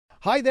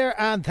Hi there,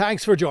 and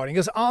thanks for joining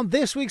us. On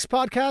this week's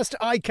podcast,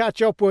 I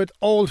catch up with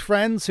old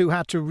friends who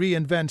had to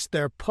reinvent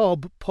their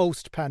pub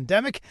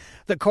post-pandemic,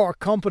 the Cork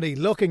company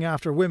looking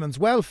after women's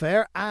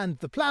welfare and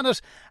the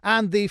planet,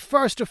 and the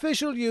first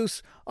official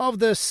use of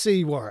the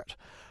C word.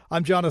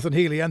 I'm Jonathan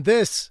Healy, and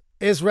this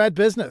is Red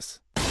Business.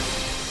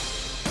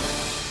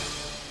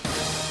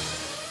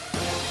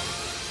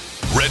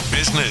 Red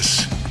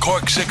Business,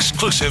 Cork's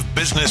exclusive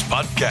business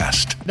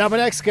podcast. Now, my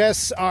next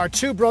guests are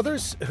two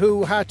brothers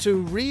who had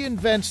to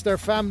reinvent their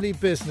family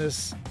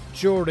business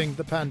during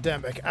the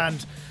pandemic.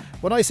 And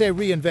when I say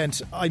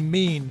reinvent, I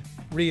mean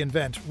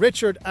reinvent.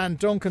 Richard and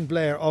Duncan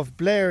Blair of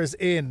Blairs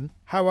Inn.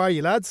 How are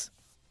you, lads?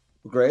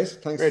 Great.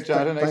 Thanks. Great,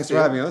 Jonathan. Thanks for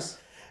having us.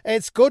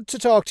 It's good to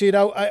talk to you.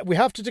 Now, we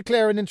have to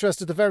declare an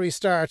interest at the very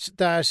start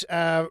that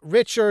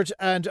Richard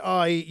and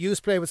I used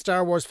to play with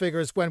Star Wars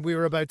figures when we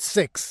were about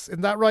 6.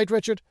 Isn't that right,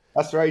 Richard?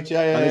 That's right,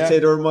 yeah. I'd say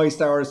they were my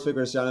Star Wars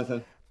figures,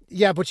 Jonathan.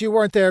 Yeah, but you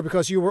weren't there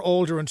because you were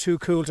older and too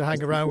cool to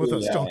hang around with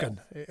us, Duncan.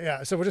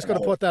 Yeah, so we're just going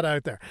to put that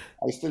out there.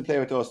 I still play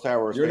with those Star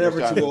Wars You're figures,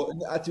 never too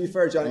old. To be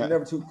fair, Johnny, you're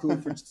never too cool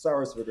for Star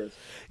Wars figures.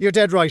 You're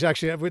dead right,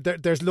 actually.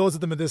 There's loads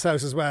of them in this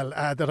house as well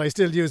that I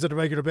still use on a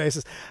regular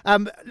basis.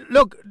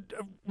 Look,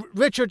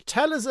 Richard,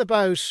 tell us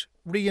about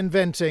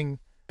reinventing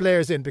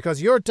Blairs Inn,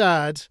 because your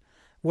dad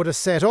would have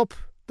set up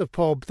the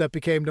pub that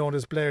became known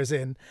as Blairs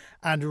Inn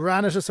and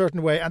ran it a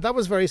certain way, and that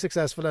was very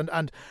successful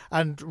and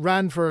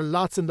ran for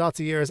lots and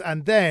lots of years,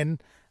 and then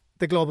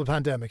the global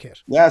pandemic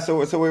hit. Yeah, so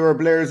we were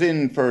Blairs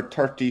Inn for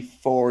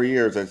 34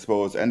 years, I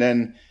suppose, and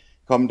then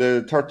come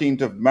the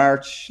 13th of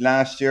March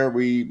last year,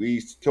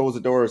 we closed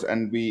the doors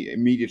and we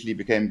immediately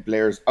became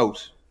Blairs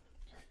Out.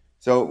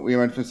 So we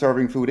went from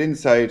serving food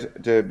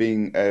inside to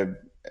being a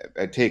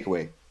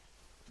takeaway.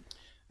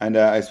 And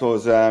I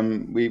suppose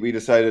we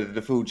decided that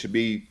the food should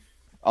be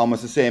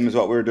almost the same as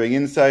what we were doing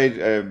inside,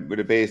 with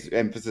a base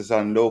emphasis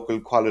on local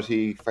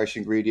quality, fresh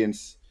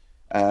ingredients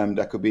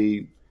that could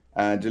be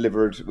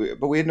delivered.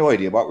 But we had no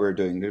idea what we were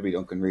doing, did we,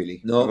 Duncan,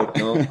 really? No.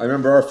 I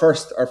remember our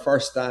first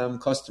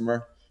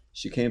customer,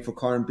 she came for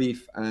corned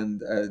beef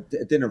and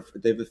dinner.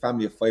 They have a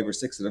family of 5 or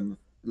 6 of them,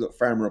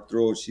 farmer up the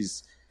road.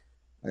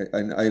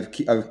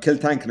 I've killed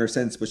thanking her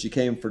since, but she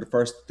came for the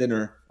first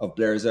dinner of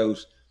Blairs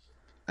Out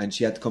and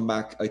she had to come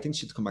back. I think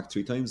she had to come back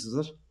 3 times,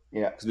 is it?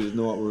 Yeah, because we didn't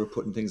know what we were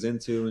putting things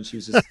into, and she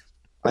was just,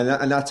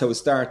 and that's how it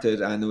started.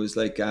 And it was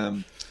like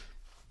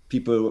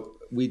people,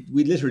 we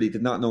literally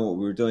did not know what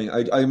we were doing.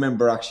 I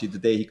remember actually the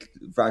day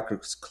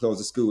Radcliffe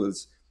closed the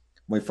schools,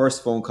 my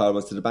first phone call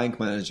was to the bank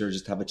manager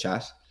just to have a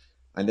chat,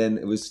 and then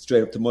it was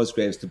straight up to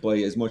Musgraves to buy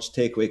as much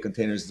takeaway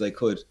containers as I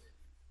could,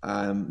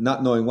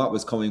 not knowing what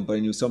was coming, but I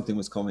knew something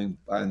was coming,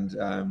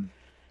 and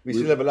we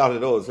still have a lot of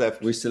those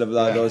left. We still have a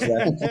lot of those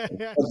left. But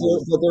there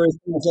was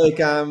things like,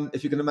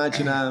 if you can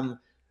imagine,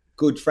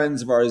 good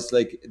friends of ours,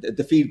 like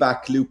the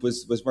feedback loop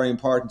was very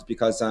important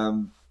because,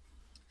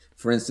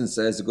 for instance,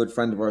 there's a good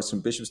friend of ours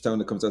from Bishopstown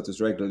that comes out to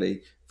us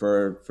regularly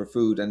for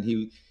food, and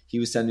he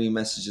was sending me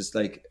messages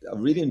like, I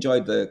really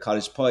enjoyed the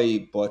cottage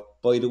pie,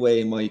 but by the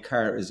way, my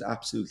car is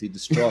absolutely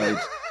destroyed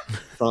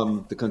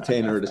from the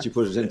container that you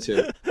put it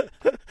into.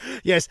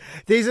 Yes,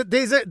 these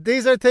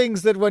are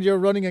things that when you're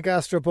running a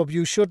gastropub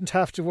you shouldn't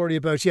have to worry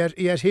about. Yet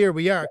here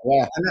we are.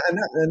 Yeah, and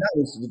that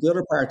was the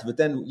other part of it.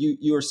 Then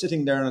you were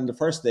sitting there on the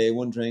first day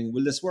wondering,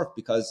 will this work?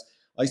 Because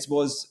I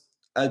suppose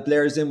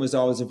Blairs Inn was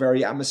always a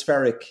very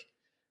atmospheric.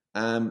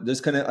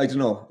 There's kind of, I don't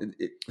know.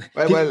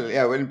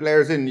 When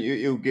Blairs Inn,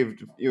 you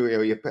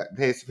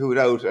pace the food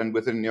out, and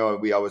within,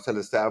 we always tell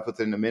the staff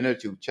within a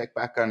minute you check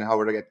back on how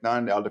they're getting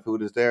on. All the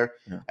food is there,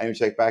 and you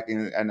check back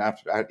in, and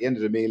after at the end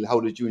of the meal, how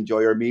did you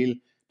enjoy your meal?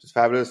 Just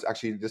fabulous.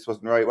 Actually, this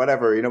wasn't right.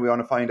 Whatever, we want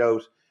to find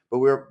out. But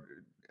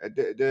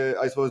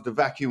I suppose the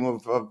vacuum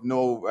of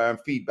no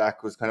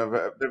feedback was kind of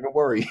a bit of a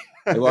worry.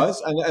 It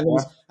was,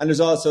 and there's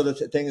also the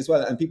thing as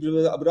well. And people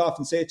would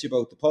often say to you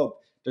about the pub,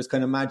 there's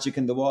kind of magic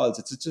in the walls.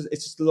 It's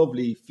just a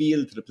lovely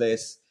feel to the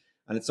place,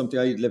 and it's something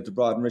I lived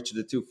abroad and Richard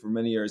did too for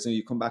many years. And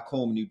you come back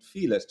home and you'd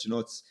feel it.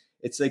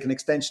 It's like an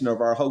extension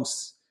of our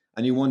house,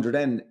 and you wonder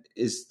then,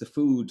 is the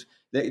food?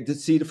 To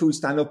see the food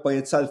stand up by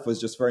itself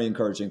was just very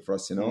encouraging for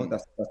us,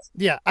 That's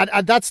yeah,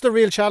 and that's the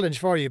real challenge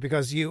for you,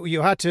 because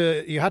you had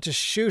to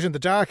shoot in the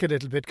dark a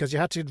little bit, because you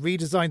had to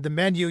redesign the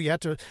menu, you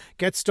had to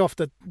get stuff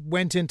that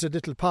went into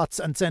little pots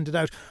and send it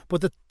out.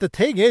 But the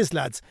thing is,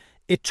 lads,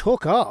 it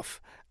took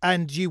off,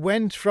 and you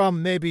went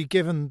from maybe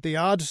giving the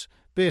odd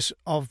bit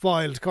of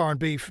boiled corned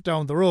beef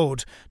down the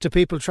road to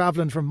people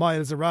travelling from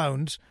miles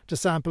around to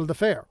sample the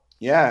fare.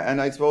 Yeah,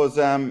 and I suppose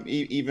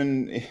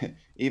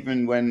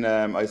even when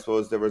I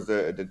suppose there was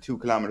the 2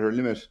 kilometre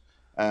limit,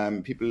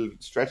 people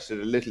stretched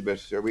it a little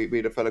bit. We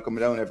had a fella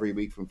coming down every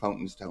week from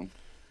Fountainstown.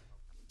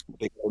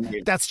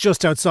 That's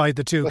just outside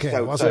the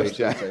 2K, wasn't it?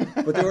 Yeah.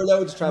 But they were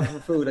allowed to travel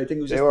for food. I think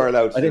it was just, they were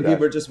allowed to I think do people that.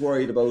 were just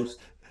worried about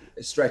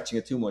stretching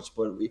it too much,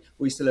 but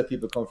we still have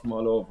people come from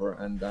all over,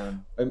 and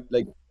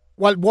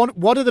Well,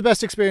 one of the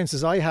best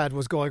experiences I had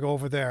was going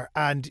over there,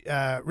 and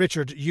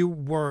Richard, you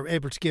were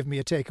able to give me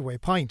a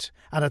takeaway pint,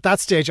 and at that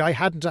stage I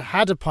hadn't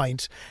had a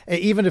pint,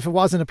 even if it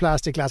was in a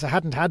plastic glass. I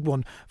hadn't had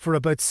one for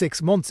about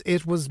 6 months.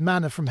 It was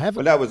manna from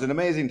heaven. Well, that was an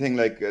amazing thing,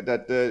 like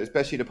that,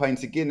 especially the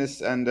pints of Guinness,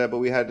 and but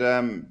we had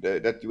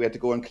that we had to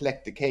go and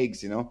collect the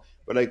kegs,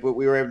 But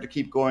we were able to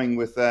keep going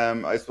with,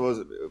 I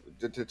suppose,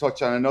 to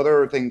touch on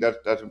another thing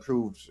that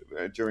improved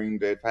during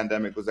the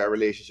pandemic was our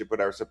relationship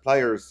with our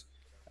suppliers,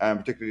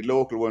 particularly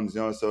local ones,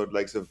 so the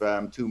likes of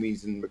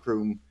Toomey's and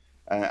Macroom,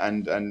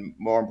 and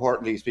more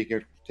importantly, speaking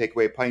of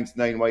takeaway pints,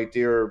 Nine White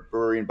Deer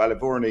Brewery in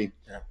Ballyvourney,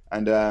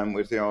 and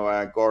with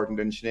Gordon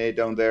and Sinead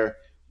down there.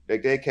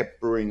 Like they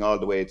kept brewing all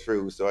the way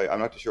through, so I'm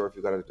not too sure if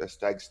you got a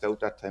Stag Stout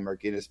that time or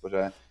Guinness, but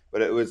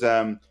it was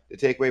the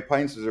takeaway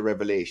pints was a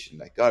revelation.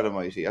 Like God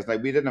Almighty, as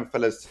we didn't have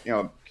fellas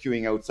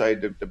queuing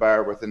outside the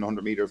bar within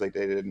 100 meters like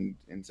they did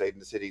inside in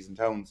the cities and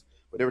towns,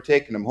 but they were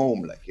taking them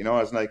home.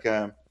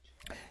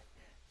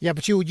 Yeah,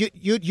 but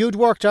you'd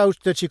worked out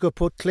that you could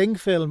put cling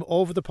film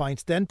over the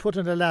pints, then put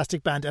an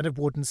elastic band, and it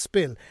wouldn't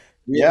spill.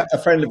 Yeah, a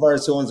friend of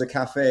ours who owns a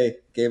cafe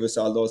gave us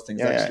all those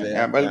things.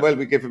 Well, we'll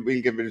give it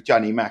to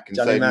Johnny Mac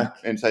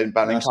inside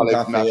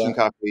Ballincollig from National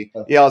Coffee.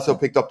 He also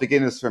picked up the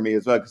Guinness for me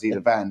as well because he had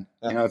a van.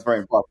 It's very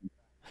important.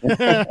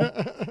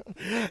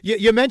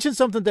 You mentioned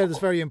something there that's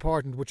very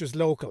important, which is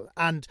local.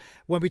 And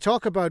when we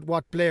talk about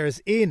what Blairs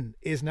Inn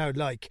is now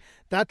like,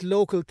 that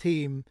local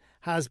team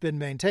has been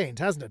maintained,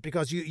 hasn't it?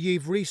 Because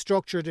you've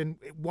restructured in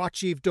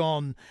what you've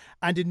done,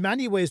 and in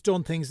many ways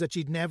done things that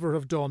you'd never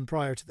have done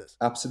prior to this.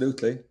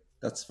 Absolutely.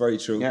 That's very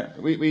true. Yeah,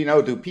 we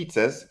now do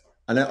pizzas.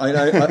 And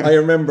I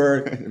remember,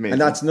 and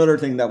that's another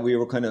thing that we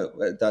were kind of,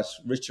 that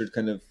Richard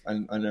kind of,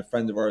 and a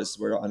friend of ours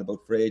were on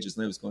about for ages,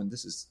 and I was going,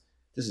 this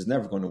is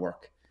never going to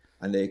work.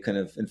 And they kind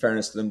of, in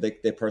fairness to them,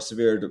 they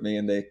persevered with me,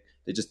 and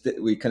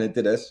we kind of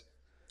did it.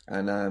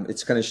 And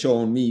it's kind of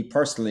shown me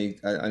personally,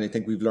 and I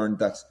think we've learned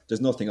that there's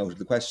nothing out of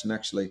the question,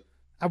 actually.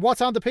 And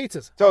what's on the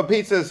pizzas? So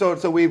pizzas,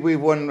 so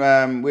we've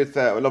won with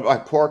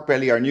pork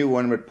belly, our new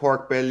one with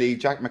pork belly,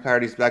 Jack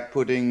McCarty's black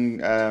pudding,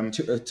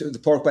 the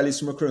pork bellies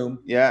from Macroom,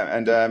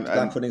 and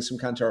black puddings from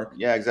Cantor.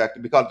 Yeah,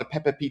 exactly. We call it the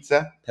Peppa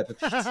Pizza. Peppa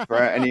Pizza for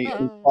any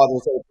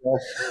fathers out there.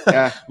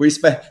 Yeah,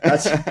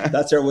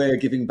 that's our way of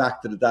giving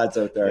back to the dads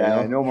out there.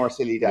 Yeah, no more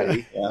silly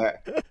daddy.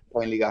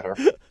 Finally got her.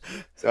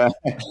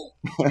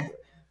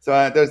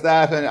 So there's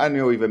that, and I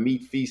know we've a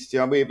meat feast.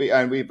 We've we're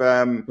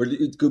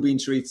Goobeen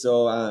treats.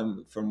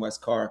 So from West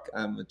Cork,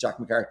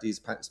 Jack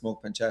McCarthy's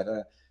smoked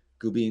pancetta,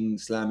 Goobeen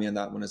salami on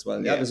that one as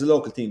well. Yeah, there's a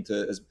local team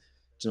to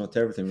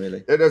everything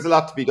really. There's a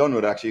lot to be done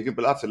with it, actually. You can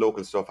put lots of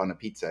local stuff on a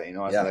pizza,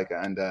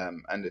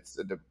 and it's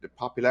the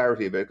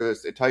popularity of it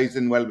because it ties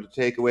in well with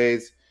the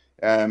takeaways.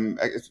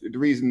 The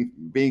reason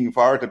being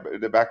for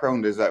the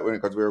background is that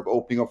because we were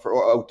opening up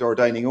for outdoor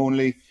dining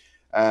only.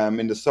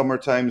 In the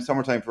summertime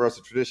for us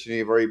is traditionally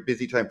a very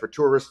busy time for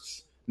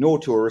tourists, no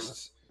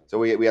tourists. So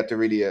we had to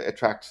really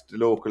attract the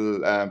local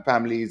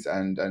families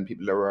and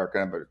people that were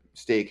kind of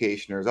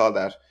staycationers, all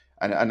that.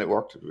 And it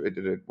worked.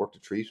 It worked a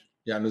treat.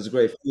 Yeah, and it was a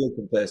great feel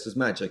for the place. It was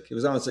magic. It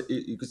was almost,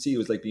 you could see it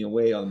was like being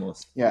away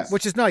almost. Yeah,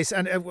 which is nice.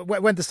 And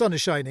when the sun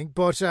is shining,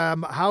 but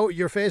how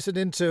you're facing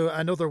into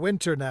another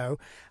winter now,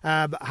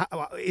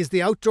 is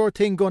the outdoor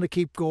thing going to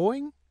keep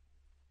going?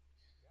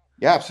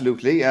 Yeah,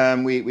 absolutely.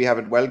 We have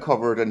it well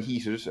covered and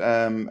heated.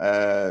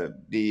 The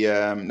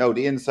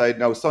inside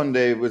now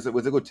Sunday was a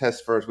good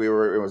test for it.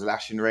 It was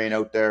lashing rain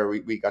out there.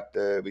 We got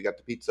the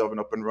pizza oven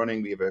up and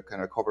running. We have a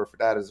kind of cover for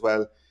that as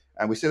well.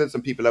 And we still had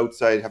some people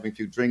outside having a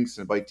few drinks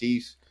and a bite to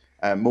eat.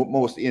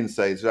 Mostly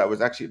inside. So that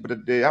was actually,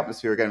 but the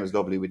atmosphere again was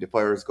lovely with the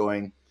fires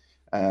going,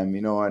 and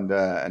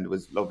it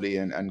was lovely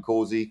and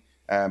cozy.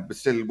 But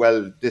still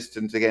well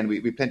distant. Again,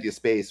 we plenty of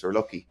space. We're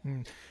lucky,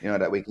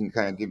 that we can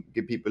kind of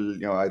give people,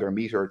 either a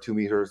meter or 2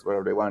 meters,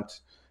 whatever they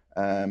want,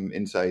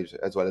 inside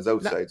as well as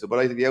outside. But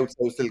I think the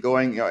outside is still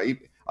going.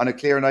 On a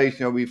clear night,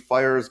 we've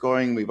fires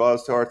going. We've all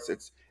sorts.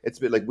 It's a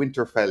bit like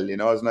Winterfell.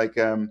 It's like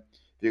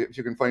if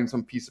you can find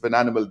some piece of an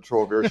animal to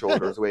throw over your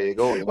shoulders, away you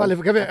go. Well, if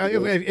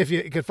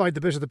you could find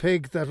the bit of the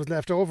pig that was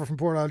left over from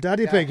poor old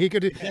Daddy Pig, he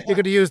could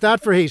have used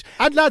that for heat.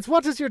 And lads,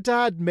 what does your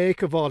dad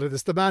make of all of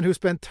this? The man who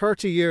spent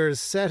 30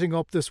 years setting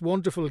up this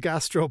wonderful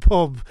gastro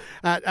pub,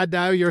 and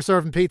now you're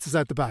serving pizzas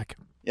out the back.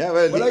 Yeah,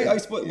 well, I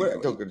suppose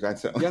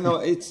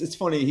it's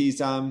funny.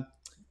 He's I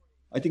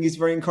think he's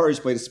very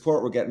encouraged by the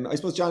support we're getting. I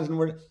suppose, Jonathan,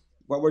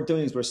 what we're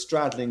doing is we're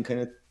straddling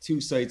kind of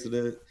two sides of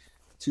it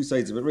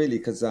really,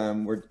 because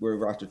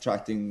we're after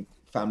attracting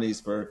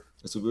families we're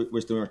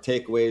doing our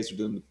takeaways, we're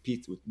doing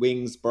pizza with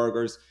wings,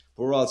 burgers,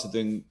 but we're also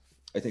doing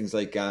things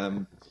like I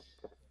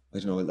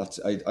don't know,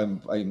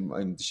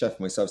 I'm the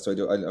chef myself, so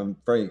I'm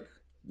very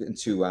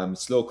into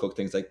slow cook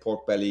things like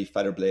pork belly,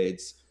 feather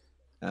blades.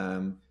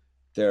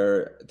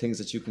 They're things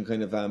that you can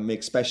kind of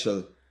make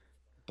special,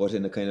 but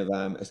in a kind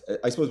of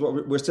I suppose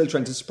we're still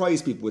trying to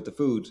surprise people with the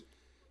food,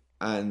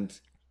 and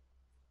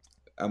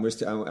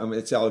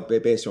it's all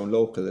based on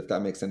local, if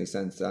that makes any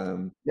sense. But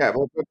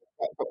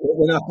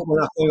we're not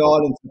going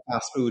all into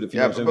fast food, if you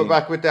know what I but mean.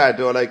 back with that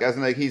though, like as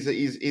in like he's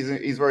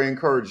very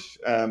encouraged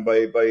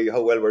by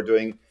how well we're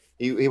doing.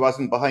 He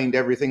wasn't behind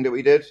everything that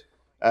we did.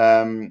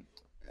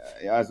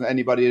 As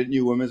anybody that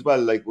knew him as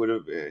well, like would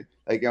have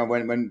like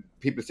when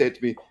people say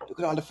to me, "Look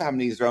at all the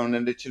families around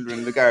and the children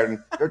in the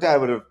garden," your dad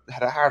would have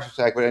had a heart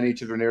attack with any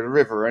children near the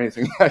river or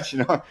anything like that, you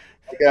know.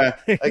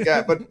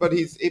 But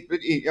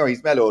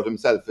he's mellowed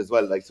himself as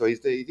well, like so he's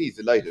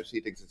delighted. He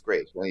thinks it's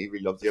great. He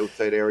really loves the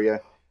outside area.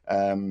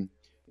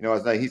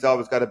 It's like he's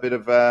always got a bit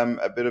of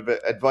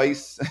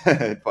advice,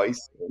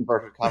 advice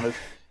inverted commas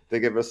to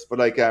give us, but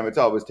like it's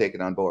always taken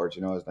on board.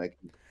 It's like.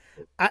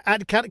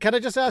 And can I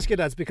just ask you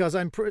that? Because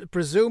I'm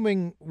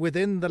presuming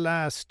within the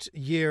last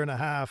year and a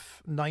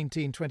half,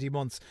 19, 20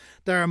 months,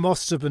 there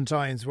must have been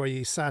times where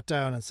you sat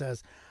down and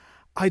says,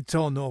 I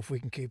don't know if we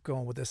can keep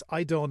going with this.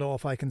 I don't know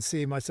if I can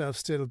see myself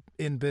still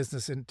in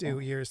business in 2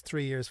 years,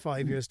 3 years,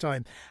 5 years'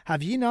 time.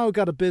 Have you now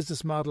got a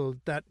business model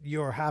that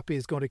you're happy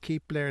is going to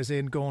keep Blairs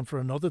Inn going for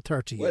another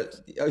 30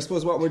 years? Well, I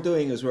suppose what we're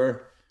doing is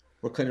we're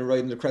kind of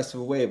riding the crest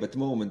of a wave at the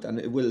moment, and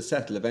it will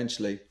settle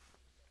eventually.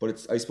 But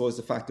it's, I suppose,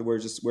 the fact that we're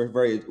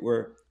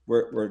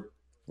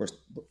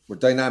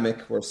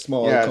dynamic. We're a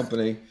small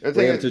company.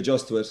 We're able to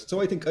adjust to it.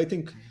 So I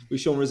think we've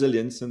shown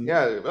resilience. And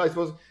I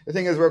suppose the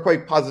thing is we're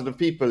quite positive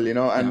people,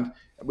 and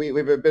we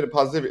have a bit of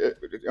positive.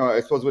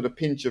 I suppose with a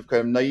pinch of kind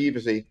of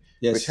naivety,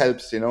 which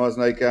helps. It's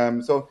like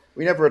so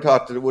we never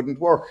thought that it wouldn't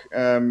work.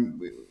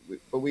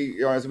 But we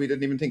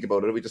didn't even think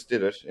about it. We just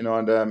did it, and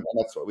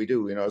that's what we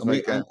do. It's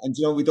we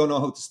don't know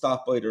how to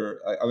stop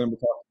either. I remember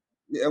talking.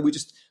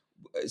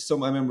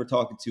 I remember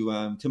talking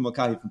to Tim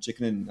Mulcahy from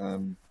Chicken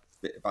Inn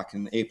back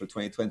in April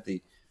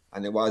 2020,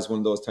 and it was one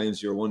of those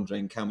times you're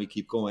wondering, can we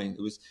keep going?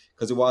 It was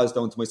because it was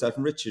down to myself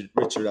and Richard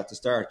at the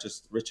start,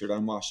 just Richard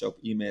on wash up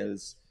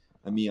emails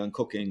and me on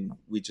cooking.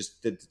 We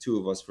just did the two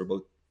of us for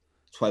about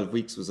 12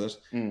 weeks, was it?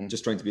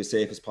 Just trying to be as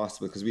safe as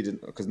possible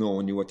because no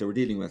one knew what they were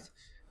dealing with.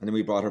 And then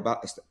we brought her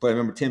back. But I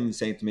remember Tim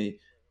saying to me,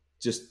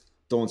 just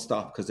don't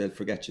stop because they'll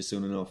forget you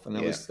soon enough. And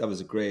that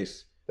was a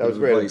great... That was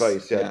great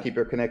advice. Keep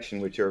your connection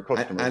with your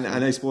customers.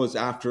 And I suppose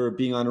after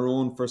being on our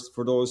own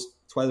for those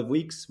 12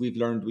 weeks, we've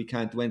learned we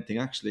can't do anything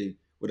actually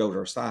without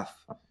our staff.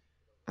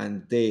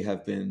 And they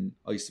have been,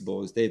 I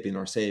suppose, they've been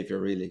our savior,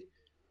 really.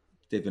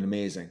 They've been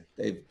amazing.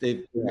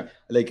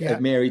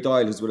 Mary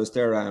Doyle, who's with us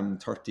there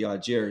 30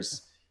 odd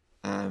years.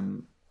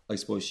 I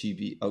suppose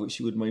she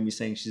wouldn't mind me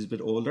saying she's a bit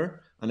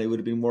older, and I would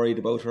have been worried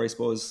about her, I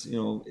suppose,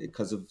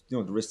 because of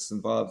the risks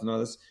involved and all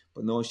this.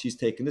 But no, she's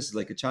taken this as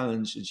like a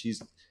challenge, and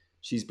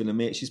she's been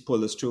amazing. She's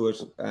pulled us through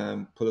it.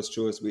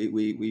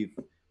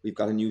 We've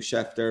got a new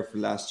chef there for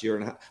the last year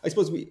and a half. I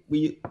suppose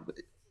we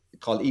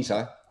call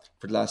Ita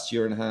for the last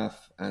year and a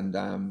half,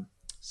 and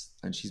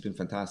she's been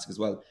fantastic as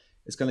well.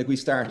 It's kind of like we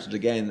started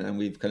again and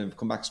we've kind of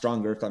come back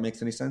stronger, if that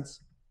makes any sense.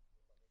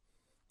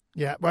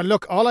 Yeah, well,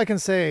 look, all I can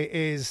say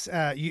is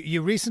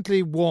you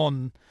recently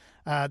won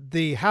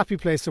the Happy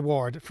Place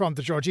Award from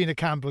the Georgina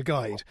Campbell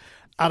Guide,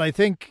 and I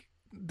think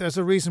there's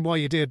a reason why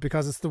you did,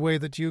 because it's the way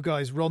that you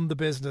guys run the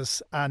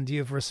business and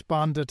you've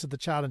responded to the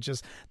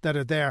challenges that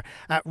are there.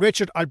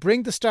 Richard, I'll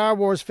bring the Star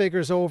Wars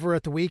figures over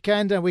at the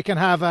weekend and we can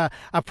have a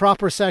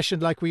proper session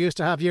like we used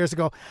to have years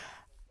ago.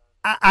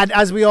 And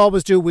as we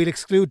always do, we'll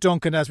exclude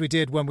Duncan as we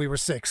did when we were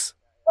 6.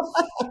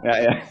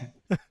 Yeah.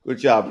 Good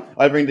job.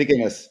 I'll bring the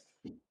Guinness.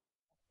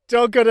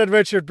 Duncan and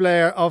Richard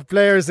Blair of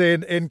Blairs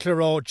Inn in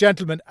Cliro.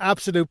 Gentlemen,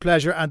 absolute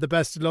pleasure and the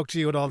best of luck to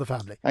you and all the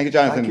family. Thank you,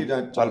 Jonathan. Thank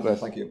you, Jonathan.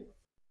 Thank you.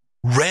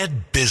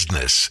 Red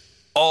Business.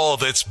 All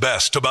that's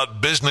best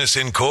about business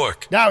in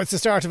Cork. Now it's the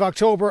start of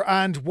October,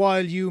 and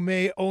while you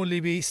may only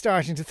be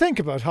starting to think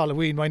about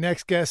Halloween, my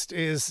next guest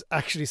is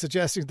actually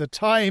suggesting the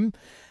time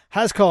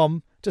has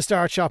come to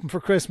start shopping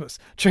for Christmas.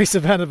 Teresa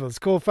Venables,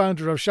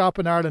 co-founder of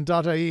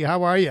shopinireland.ie.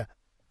 How are you?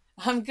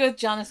 I'm good,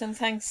 Jonathan.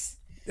 Thanks.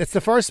 It's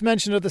the first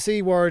mention of the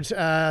C word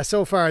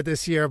so far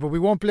this year, but we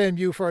won't blame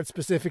you for it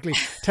specifically.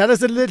 Tell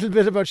us a little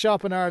bit about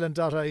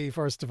shopinireland.ie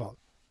first of all.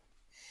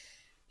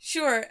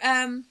 Sure.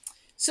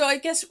 So I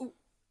guess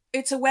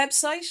it's a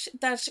website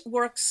that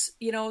works,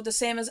 the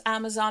same as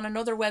Amazon and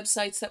other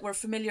websites that we're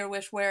familiar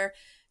with, where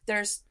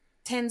there's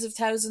tens of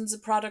thousands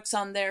of products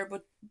on there.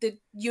 But the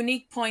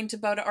unique point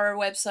about our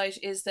website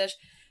is that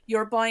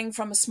you're buying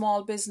from a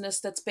small business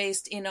that's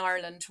based in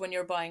Ireland when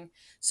you're buying.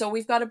 So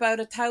we've got about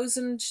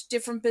 1,000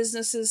 different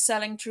businesses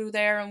selling through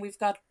there, and we've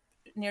got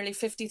nearly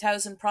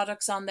 50,000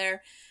 products on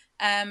there.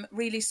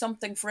 Really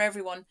something for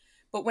everyone.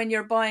 But when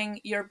you're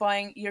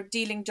you're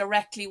dealing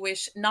directly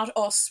with, not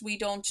us, we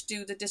don't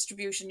do the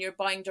distribution. You're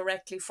buying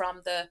directly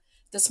from the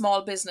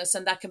small business,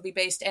 and that can be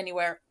based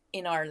anywhere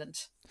in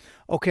Ireland.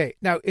 Okay,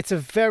 now it's a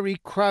very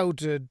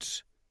crowded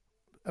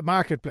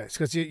marketplace,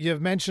 because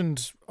you've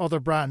mentioned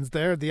other brands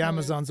there, the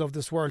Amazons of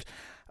this world.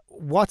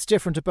 What's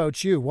different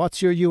about you?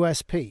 What's your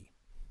USP?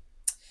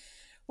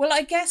 Well,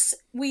 I guess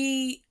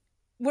we're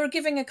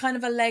giving a kind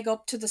of a leg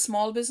up to the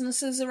small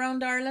businesses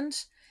around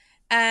Ireland.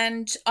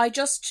 And I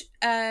just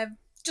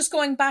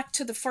going back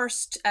to the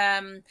first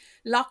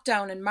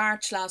lockdown in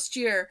March last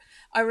year,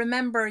 I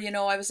remember,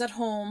 I was at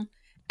home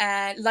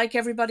like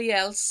everybody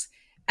else,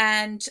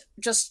 and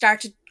just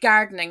started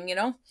gardening,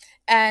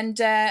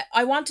 And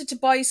I wanted to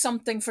buy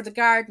something for the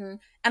garden,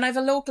 and I have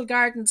a local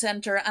garden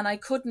centre, and I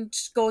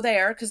couldn't go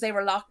there because they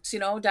were locked,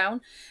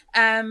 down.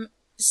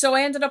 So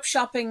I ended up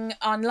shopping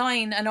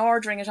online and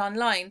ordering it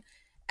online.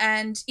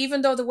 And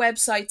even though the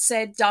website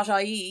said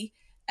 .ie,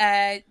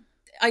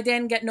 I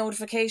then get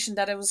notification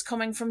that it was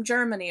coming from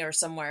Germany or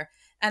somewhere,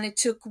 and it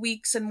took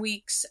weeks and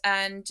weeks.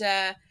 And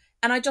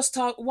I just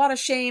thought, what a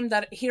shame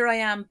that here I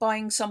am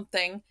buying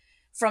something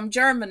from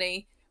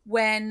Germany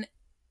when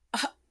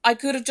I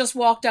could have just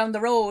walked down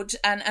the road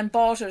and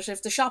bought it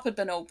if the shop had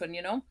been open,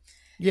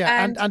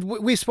 Yeah, and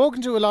we've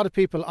spoken to a lot of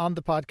people on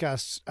the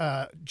podcast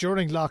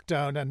during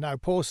lockdown and now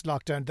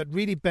post-lockdown that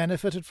really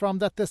benefited from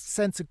that, this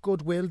sense of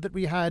goodwill that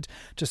we had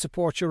to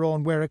support your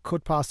own where it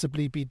could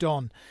possibly be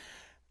done.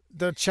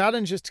 The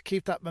challenge is to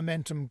keep that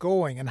momentum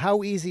going, and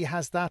how easy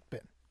has that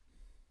been?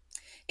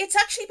 It's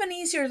actually been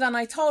easier than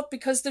I thought,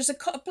 because there's a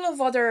couple of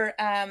other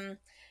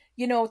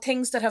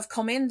things that have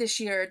come in this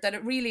year that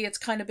it's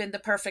kind of been the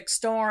perfect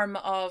storm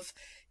of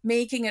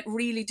making it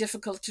really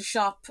difficult to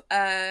shop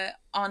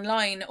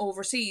online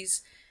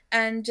overseas.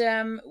 And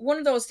one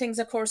of those things,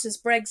 of course, is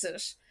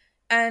Brexit.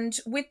 And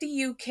with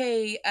the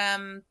UK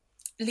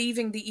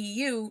leaving the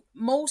EU,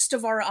 most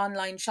of our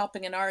online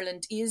shopping in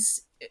Ireland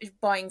is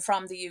buying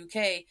from the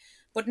UK.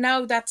 But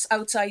now that's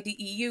outside the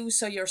EU,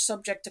 so you're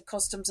subject to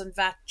customs and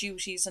VAT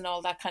duties and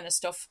all that kind of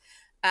stuff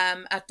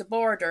at the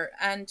border.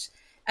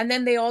 And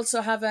then they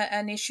also have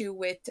an issue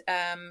with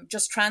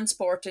just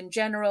transport in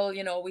general.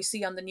 We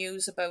see on the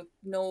news about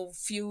no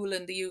fuel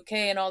in the UK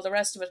and all the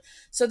rest of it.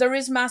 So there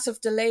is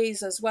massive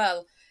delays as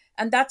well.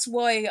 And that's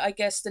why I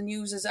guess the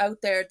news is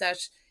out there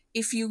that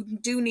if you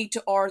do need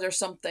to order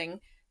something,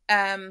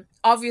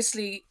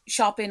 obviously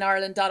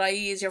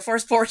shopinireland.ie is your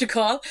first port of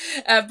call.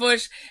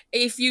 But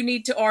if you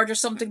need to order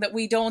something that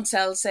we don't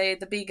sell, say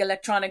the big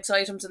electronics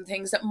items and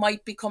things that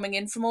might be coming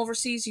in from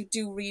overseas, you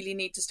do really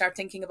need to start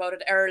thinking about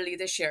it early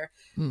this year.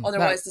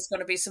 Otherwise, there's going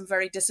to be some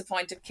very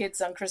disappointed kids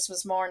on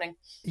Christmas morning.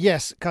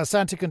 Yes, because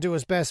Santa can do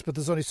his best, but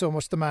there's only so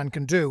much the man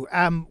can do.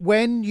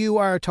 When you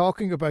are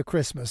talking about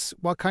Christmas,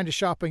 what kind of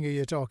shopping are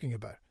you talking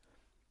about?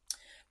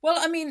 Well,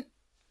 I mean,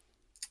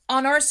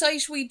 on our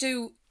site, we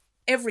do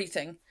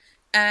everything.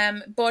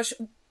 But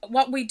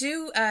what we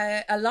do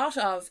a lot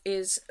of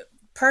is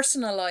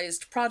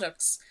personalized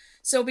products.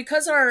 So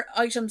because our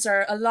items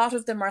a lot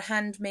of them are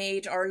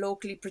handmade or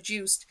locally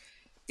produced,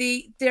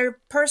 they're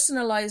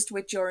personalized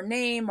with your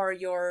name or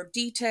your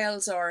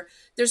details, or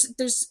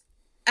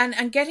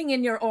and getting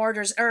in your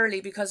orders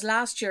early, because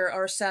last year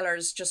our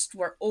sellers just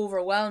were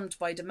overwhelmed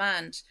by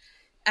demand,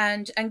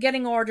 and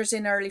getting orders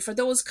in early for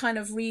those kind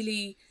of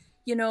really,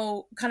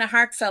 kind of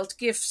heartfelt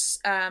gifts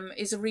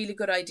is a really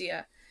good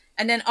idea.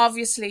 And then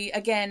obviously,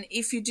 again,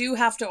 if you do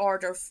have to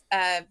order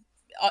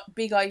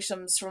big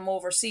items from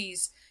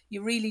overseas,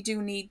 you really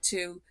do need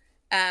to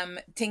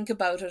think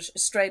about it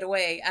straight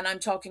away. And I'm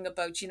talking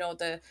about,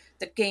 the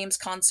games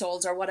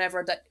consoles or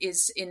whatever that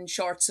is in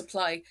short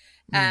supply,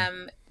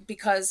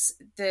 because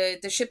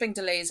the shipping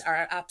delays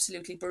are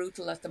absolutely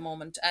brutal at the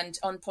moment. And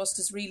Unpost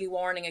is really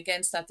warning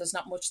against that. There's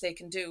not much they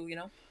can do,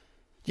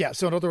 Yeah,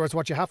 so in other words,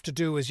 what you have to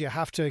do is you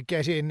have to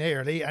get in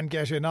early and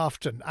get in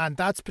often. And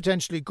that's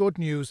potentially good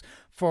news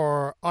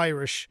for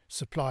Irish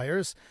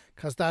suppliers,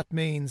 because that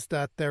means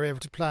that they're able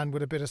to plan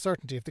with a bit of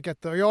certainty. If they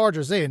get their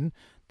orders in,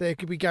 they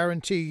could be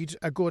guaranteed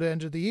a good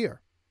end of the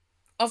year.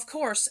 Of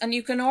course. And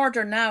you can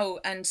order now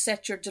and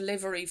set your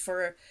delivery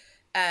for,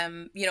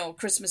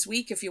 Christmas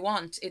week if you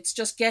want. It's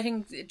just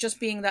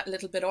being that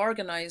little bit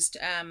organised,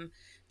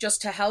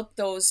 just to help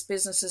those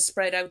businesses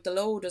spread out the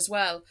load as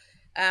well.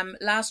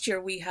 Last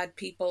year we had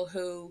people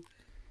who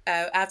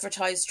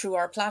advertised through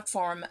our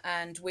platform,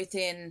 and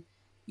within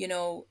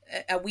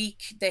a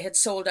week they had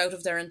sold out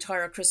of their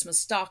entire Christmas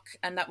stock,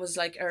 and that was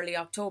like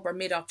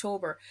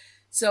mid-October.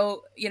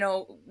 So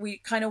we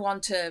kind of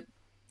want to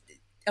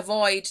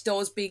avoid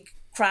those big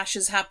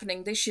crashes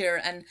happening this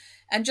year,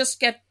 and just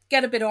get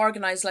a bit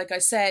organized, like I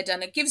said.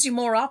 And it gives you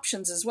more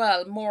options as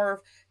well.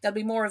 There'll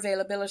be more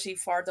availability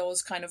for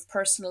those kind of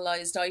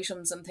personalized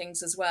items and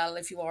things as well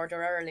if you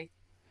order early.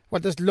 Well,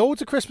 there's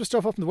loads of Christmas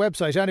stuff up on the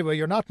website anyway.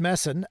 You're not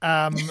messing.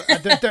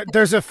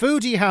 There's a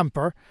foodie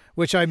hamper,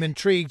 which I'm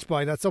intrigued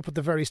by. That's up at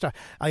the very start.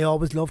 I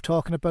always love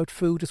talking about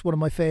food. It's one of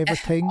my favourite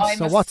things.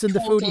 So what's in the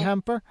foodie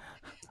hamper?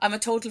 I'm a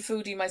total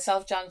foodie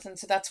myself, Jonathan.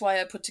 So that's why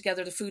I put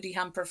together the foodie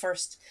hamper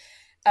first.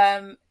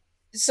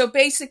 So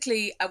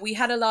basically, we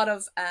had a lot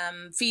of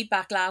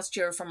feedback last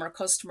year from our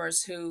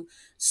customers who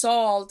saw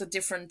all the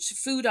different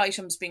food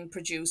items being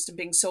produced and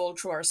being sold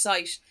through our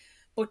site,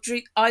 but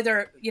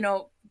either,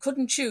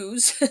 couldn't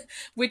choose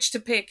which to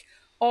pick,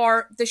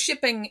 or the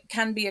shipping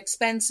can be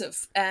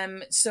expensive.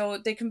 So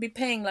they can be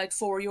paying like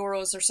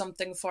 €4 or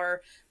something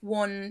for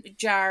one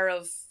jar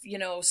of,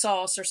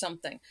 sauce or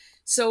something.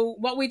 So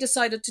what we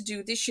decided to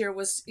do this year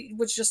was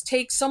just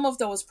take some of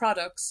those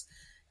products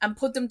and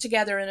put them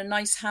together in a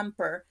nice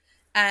hamper.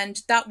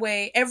 And that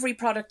way, every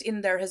product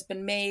in there has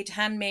been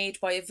handmade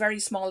by a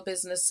very small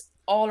business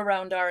all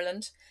around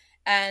Ireland.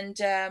 and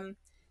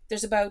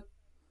there's about,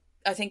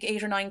 I think,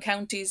 8 or 9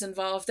 counties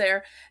involved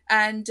there,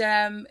 and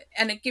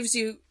it gives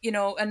you,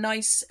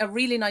 a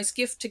really nice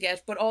gift to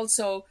get. But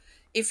also,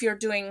 if you're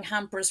doing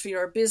hampers for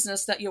your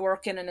business that you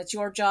work in, and it's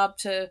your job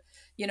to,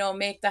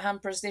 make the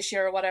hampers this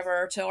year or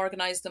whatever, to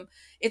organize them,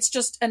 it's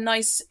just a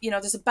nice,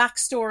 there's a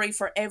backstory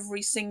for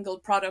every single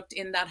product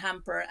in that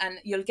hamper, and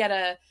you'll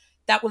get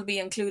that will be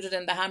included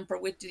in the hamper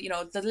with,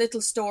 the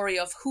little story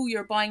of who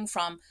you're buying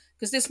from,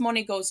 because this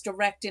money goes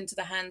direct into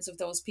the hands of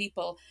those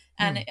people.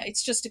 And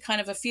it's just a kind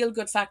of a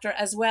feel-good factor,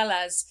 as well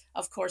as,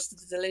 of course, the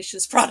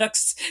delicious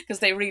products, because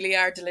they really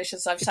are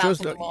delicious. I've sampled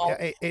them all.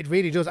 It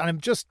really does. And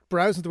I'm just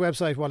browsing the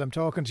website while I'm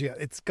talking to you.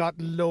 It's got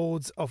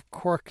loads of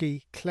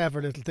quirky,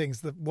 clever little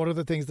things. One of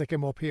the things that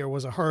came up here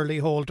was a Hurley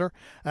holder.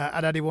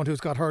 And anyone who's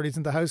got Hurleys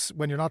in the house,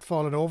 when you're not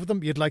falling over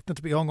them, you'd like them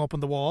to be hung up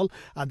on the wall.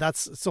 And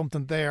that's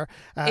something there.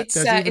 It's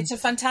a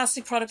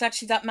fantastic product.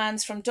 Actually, that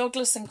man's from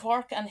Douglas in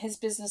Cork, and his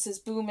business is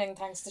booming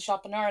thanks to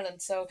Shop in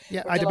Ireland. So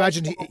yeah, I'd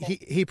imagine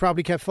he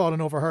probably kept falling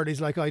over Hurleys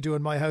like I do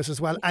in my house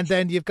as well. And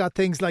then you've got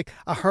things like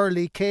a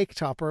Hurley cake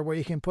topper, where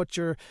you can put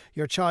your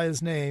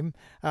child's name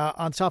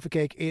on top of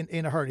cake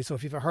in a Hurley. So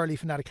if you've a Hurley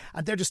fanatic,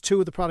 and they're just two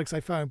of the products I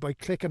found by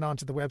clicking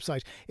onto the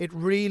website. It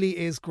really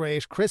is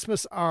great.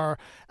 Christmas or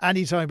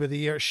any time of the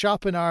year,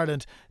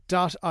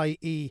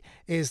 shopinireland.ie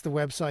is the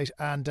website.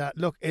 And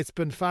look, it's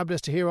been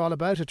fabulous to hear all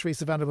about it.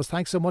 Teresa Venables,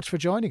 thanks so much for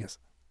joining us.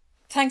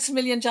 Thanks a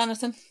million,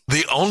 Jonathan.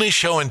 The only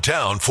show in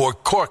town for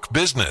Cork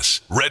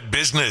business, Red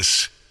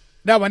Business.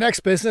 Now, my next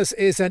business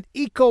is an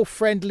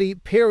eco-friendly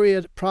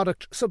period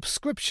product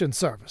subscription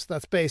service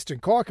that's based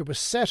in Cork. It was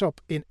set up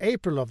in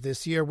April of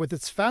this year, with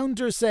its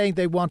founders saying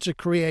they want to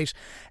create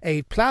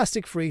a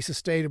plastic-free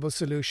sustainable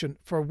solution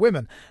for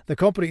women. The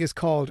company is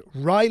called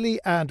Riley,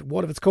 and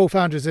one of its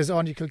co-founders is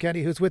Anya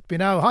Kilkenny, who's with me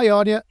now. Hi,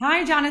 Anya.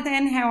 Hi,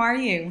 Jonathan. How are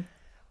you?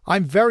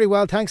 I'm very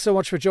well. Thanks so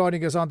much for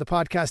joining us on the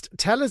podcast.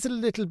 Tell us a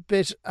little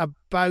bit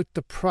about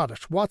the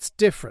product. What's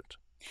different?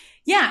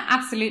 Yeah,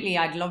 absolutely.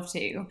 I'd love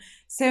to.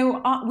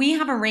 So we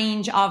have a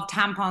range of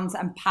tampons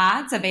and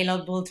pads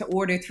available to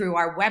order through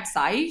our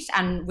website,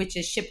 and which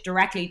is shipped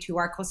directly to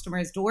our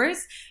customers'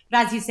 doors.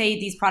 But as you say,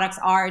 these products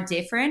are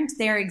different.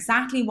 They're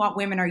exactly what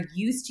women are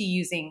used to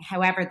using.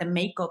 However, the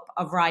makeup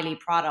of Riley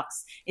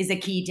products is a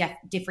key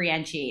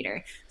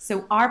differentiator.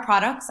 So our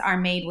products are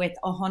made with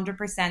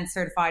 100%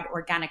 certified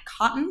organic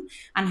cotton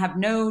and have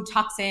no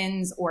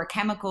toxins or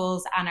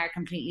chemicals, and are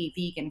completely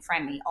vegan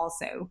friendly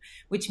also,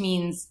 which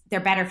means they're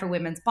better for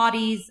women's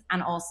bodies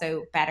and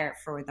also better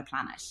for the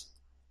planet.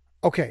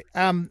 Okay,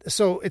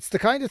 so it's the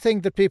kind of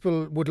thing that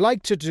people would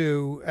like to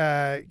do,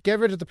 get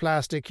rid of the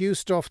plastic, use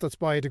stuff that's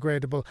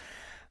biodegradable,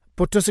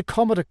 but does it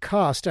come at a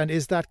cost, and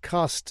is that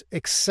cost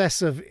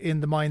excessive in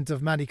the minds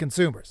of many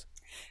consumers?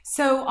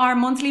 So our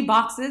monthly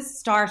boxes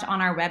start on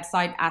our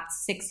website at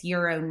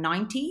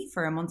 €6.90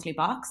 for a monthly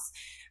box,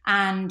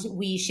 and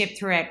we ship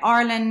throughout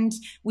Ireland.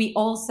 We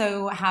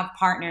also have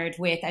partnered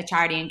with a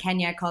charity in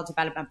Kenya called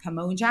Development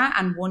Pamoja,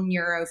 and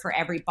 €1 for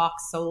every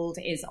box sold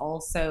is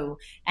also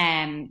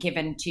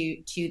given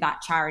to that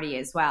charity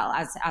as well,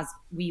 as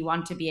we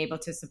want to be able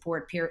to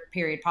support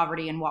period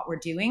poverty in what we're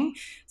doing.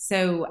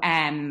 So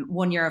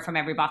 €1 from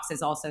every box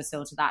is also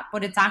sold to that.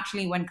 But it's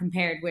actually, when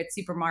compared with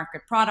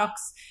supermarket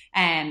products,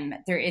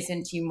 there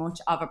isn't too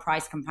much of a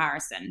price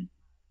comparison.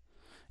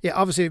 Yeah,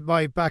 obviously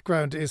my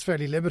background is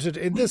fairly limited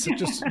in this,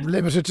 just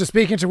limited to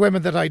speaking to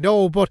women that I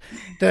know, but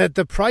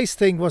the price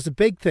thing was a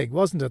big thing,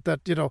 wasn't it?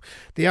 That,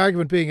 the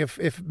argument being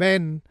if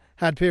men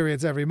had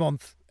periods every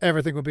month,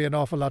 everything would be an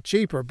awful lot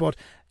cheaper. But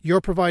you're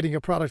providing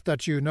a product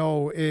that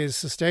is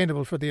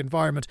sustainable for the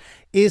environment.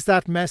 Is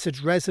that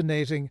message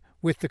resonating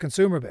with the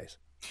consumer base?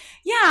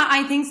 Yeah,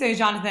 I think so,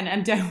 Jonathan.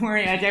 And don't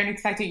worry, I don't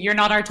expect you. You're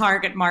not our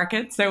target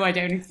market, so I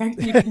don't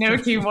expect you to know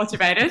too much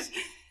about it.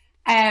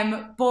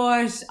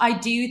 But I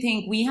do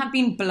think we have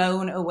been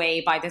blown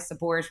away by the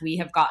support we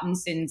have gotten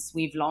since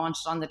we've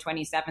launched on the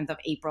 27th of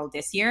April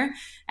this year.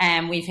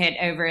 We've hit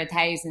over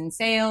 1,000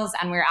 sales,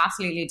 and we're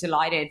absolutely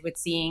delighted with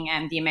seeing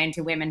the amount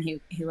of women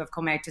who have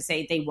come out to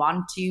say they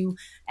want to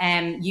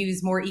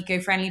use more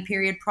eco-friendly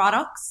period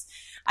products.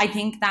 I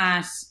think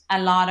that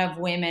a lot of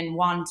women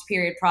want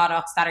period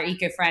products that are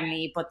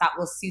eco-friendly, but that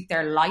will suit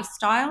their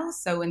lifestyle.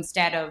 So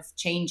instead of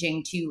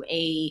changing to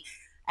a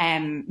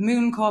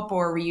moon cup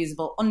or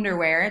reusable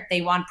underwear,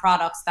 they want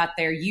products that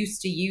they're used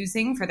to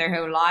using for their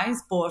whole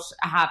lives, but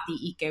have the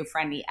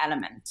eco-friendly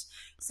element.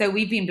 So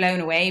we've been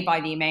blown away by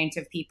the amount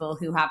of people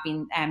who have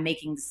been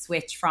making the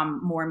switch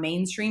from more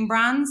mainstream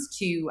brands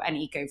to an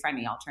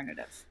eco-friendly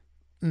alternative.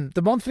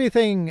 The monthly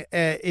thing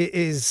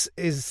is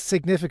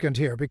significant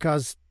here,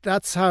 because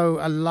that's how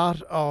a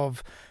lot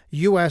of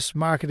US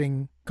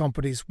marketing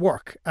companies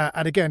work.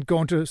 And again,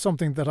 going to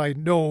something that I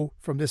know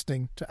from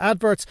listening to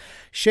adverts,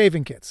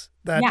 shaving kits.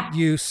 That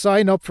you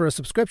sign up for a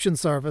subscription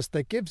service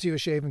that gives you a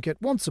shaving kit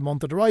once a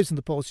month. It arrives in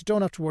the post. You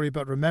don't have to worry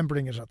about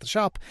remembering it at the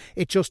shop.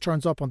 It just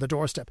turns up on the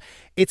doorstep.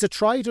 It's a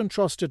tried and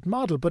trusted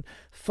model, but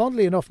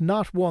funnily enough,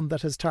 not one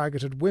that has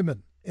targeted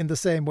women in the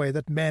same way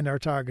that men are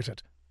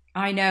targeted.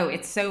 I know,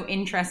 it's so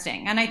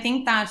interesting. And I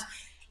think that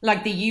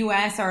like the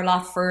US are a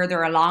lot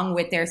further along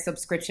with their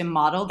subscription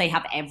model. They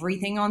have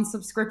everything on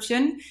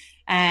subscription.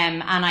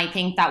 And I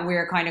think that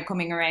we're kind of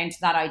coming around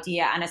to that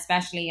idea. And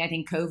especially I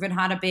think COVID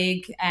had a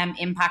big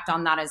impact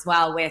on that as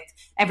well, with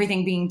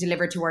everything being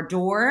delivered to our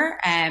door,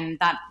 and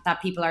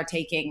that people are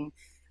getting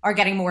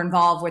more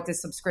involved with the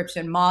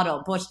subscription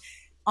model. But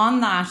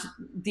on that,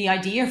 the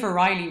idea for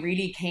Riley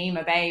really came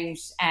about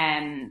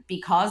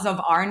because of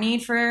our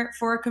need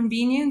for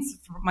convenience.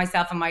 For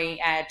myself and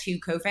my two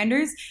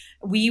co-founders,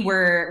 we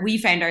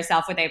found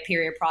ourselves without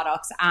period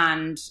products,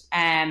 and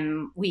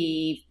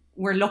we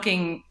were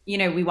looking,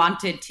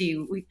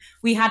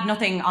 we had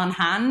nothing on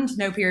hand,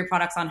 no period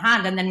products on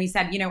hand. And then we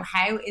said,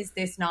 how is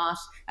this not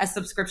a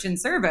subscription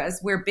service?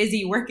 We're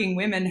busy working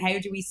women. How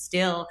do we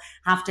still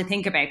have to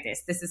think about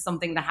this? This is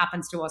something that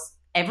happens to us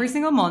every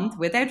single month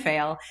without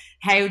fail.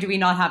 How do we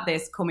not have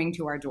this coming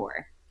to our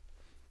door?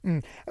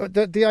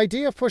 The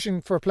idea of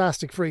pushing for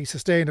plastic-free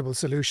sustainable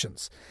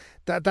solutions,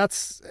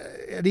 that's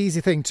an easy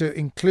thing to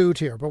include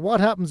here. But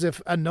what happens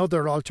if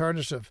another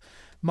alternative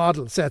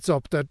model sets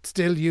up that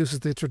still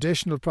uses the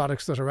traditional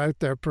products that are out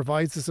there,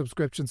 provides the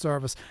subscription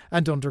service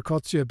and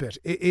undercuts you a bit?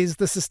 Is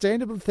the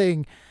sustainable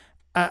thing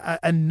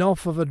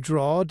enough of a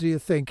draw, do you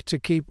think, to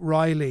keep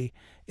Riley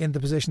in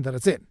the position that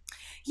it's in?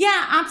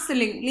 Yeah,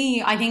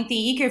 absolutely. I think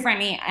the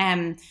eco-friendly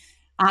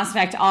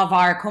aspect of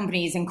our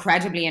company is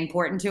incredibly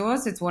important to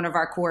us. It's one of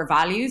our core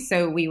values.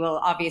 So we will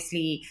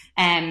obviously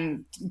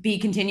be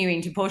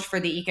continuing to push for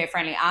the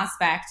eco-friendly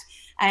aspect.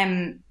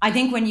 I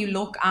think when you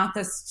look at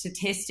the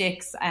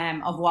statistics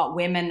of what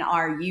women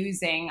are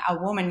using, a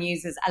woman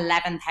uses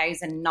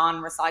 11,000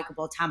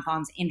 non-recyclable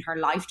tampons in her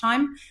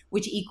lifetime,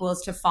 which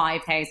equals to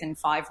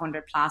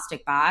 5,500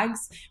 plastic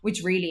bags,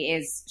 which really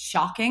is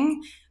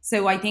shocking.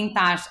 So I think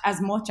that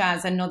as much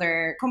as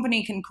another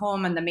company can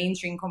come and the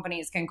mainstream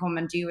companies can come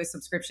and do a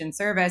subscription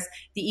service,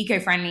 the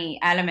eco-friendly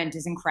element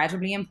is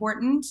incredibly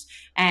important.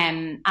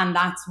 And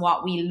that's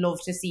what we love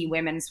to see,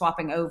 women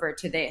swapping over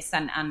to this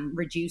and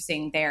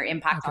reducing their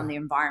impact on the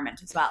environment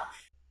as well.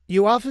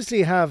 You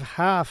obviously have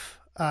half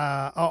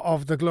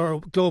of the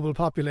global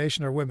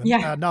population are women.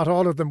 Yeah. Not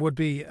all of them would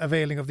be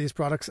availing of these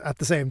products at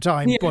the same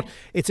time, but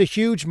it's a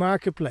huge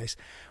marketplace.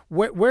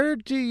 Where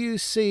do you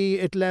see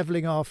it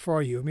levelling off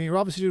for you? I mean, you're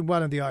obviously doing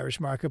well in the Irish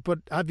market, but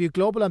have you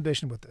global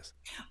ambition with this?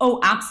 Oh,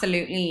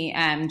 absolutely,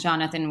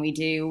 Jonathan, we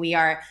do. We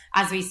are,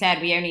 as we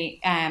said,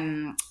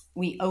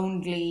 we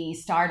only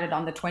started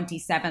on the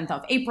 27th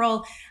of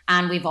April,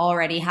 and we've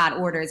already had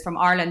orders from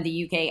Ireland,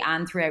 the UK,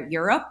 and throughout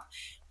Europe.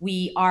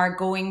 We are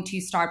going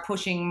to start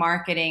pushing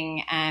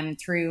marketing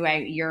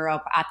throughout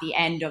Europe at the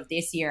end of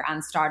this year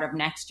and start of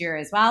next year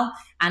as well.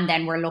 And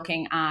then we're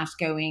looking at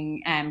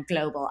going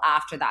global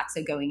after that,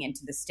 so going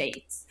into the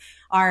States.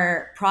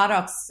 Our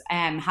products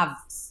have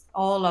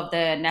all of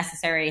the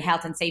necessary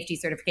health and safety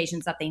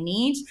certifications that they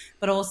need,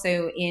 but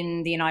also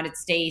in the United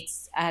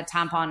States, a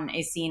tampon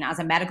is seen as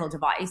a medical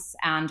device,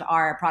 and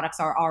our products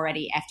are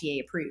already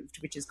FDA approved,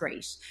 which is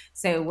great.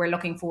 So we're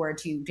looking forward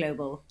to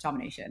global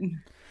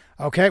domination.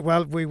 Okay,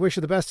 well, we wish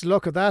you the best of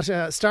luck at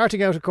that.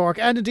 Starting out of Cork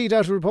and indeed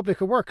out of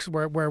Republic of Works,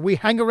 where we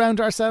hang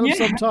around ourselves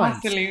sometimes,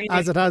 absolutely.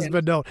 As it has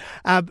been known.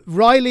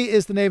 Riley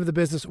is the name of the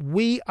business.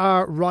 We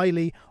are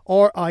Riley,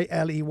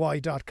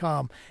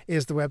 RILEY.com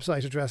is the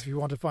website address if you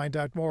want to find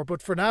out more.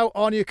 But for now,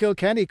 Anya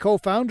Kilkenny,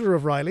 co-founder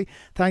of Riley,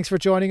 thanks for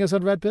joining us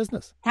on Red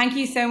Business. Thank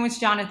you so much,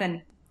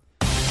 Jonathan.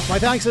 My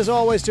thanks as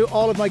always to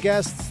all of my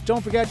guests.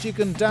 Don't forget you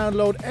can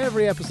download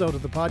every episode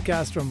of the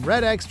podcast from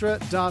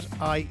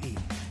redextra.ie.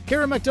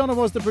 Kieran McDonough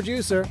was the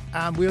producer,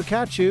 and we'll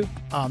catch you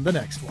on the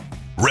next one.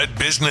 Red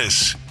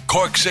Business,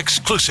 Cork's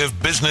exclusive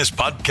business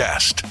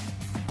podcast.